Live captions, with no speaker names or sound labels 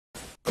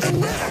And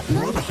now,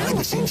 more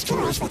behind-the-scenes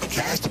tours with the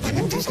cast of the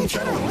new Disney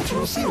Channel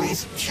original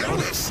series,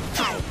 Jonas.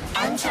 Hi,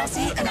 I'm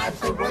Chelsea, and I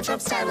play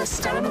wardrobe stylist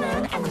Stella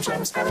Malone on the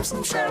Jonas Brothers'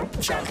 new show,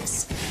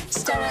 Jonas.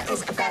 Stella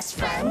is a best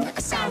friend,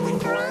 a sounding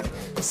board,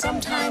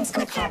 sometimes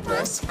an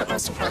accomplice, but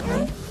most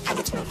importantly, I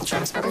get to make the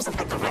Jonas Brothers look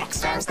like the rock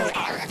stars they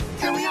are.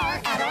 Here we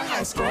are at our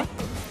high school.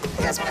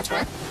 You guys want to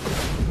tour?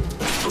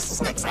 This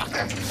is Nick's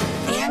locker.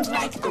 And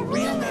like the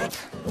real Nick,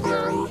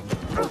 very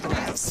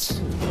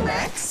organized.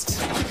 Next,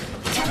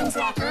 Kevin's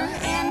locker,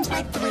 and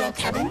like the real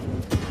Kevin,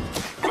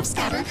 I'm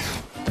scattered.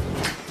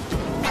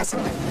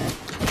 Awesome.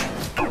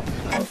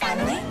 And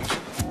finally,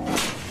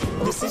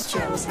 this is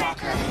Joe's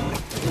locker.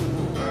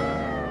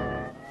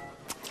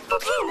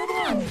 Okay, moving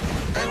on.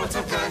 Hey, what's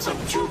up, guys?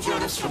 I'm Joe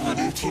Jonas from the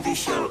new TV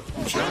show,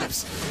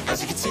 Jonas.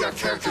 As you can see, our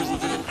characters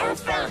live in an old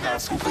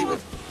firehouse complete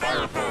with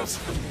fireballs.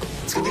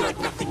 It's gonna be like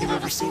nothing you've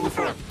ever seen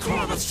before. Come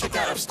on, let's check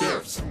out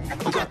upstairs.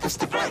 We got this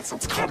device.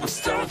 It's called the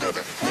Staub,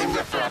 named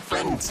after our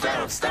friend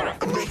Staub.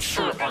 And make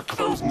sure our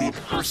clothes meet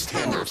her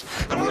standards,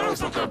 and we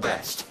always look our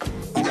best.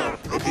 You know,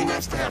 it'd be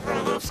nice to have one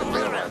of those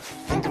somewhere around.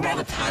 Think of all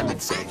the time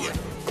it'd save you.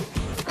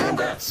 And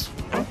us.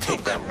 Don't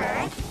take that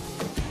wrong.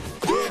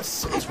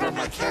 This is where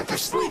my character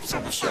sleeps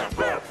on the show.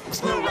 Well,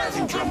 it's no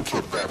rising drum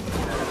kit bed.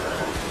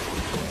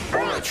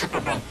 Or a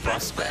triple bunk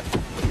bus bed.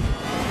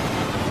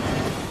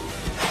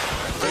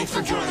 Thanks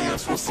for joining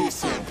us. We'll see you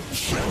soon.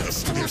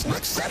 Jonas premieres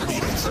next Saturday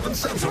at 7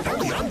 Central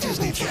only on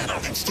Disney Channel.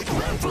 And stick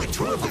around for a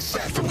tour of the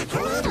set from the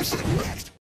Anderson next.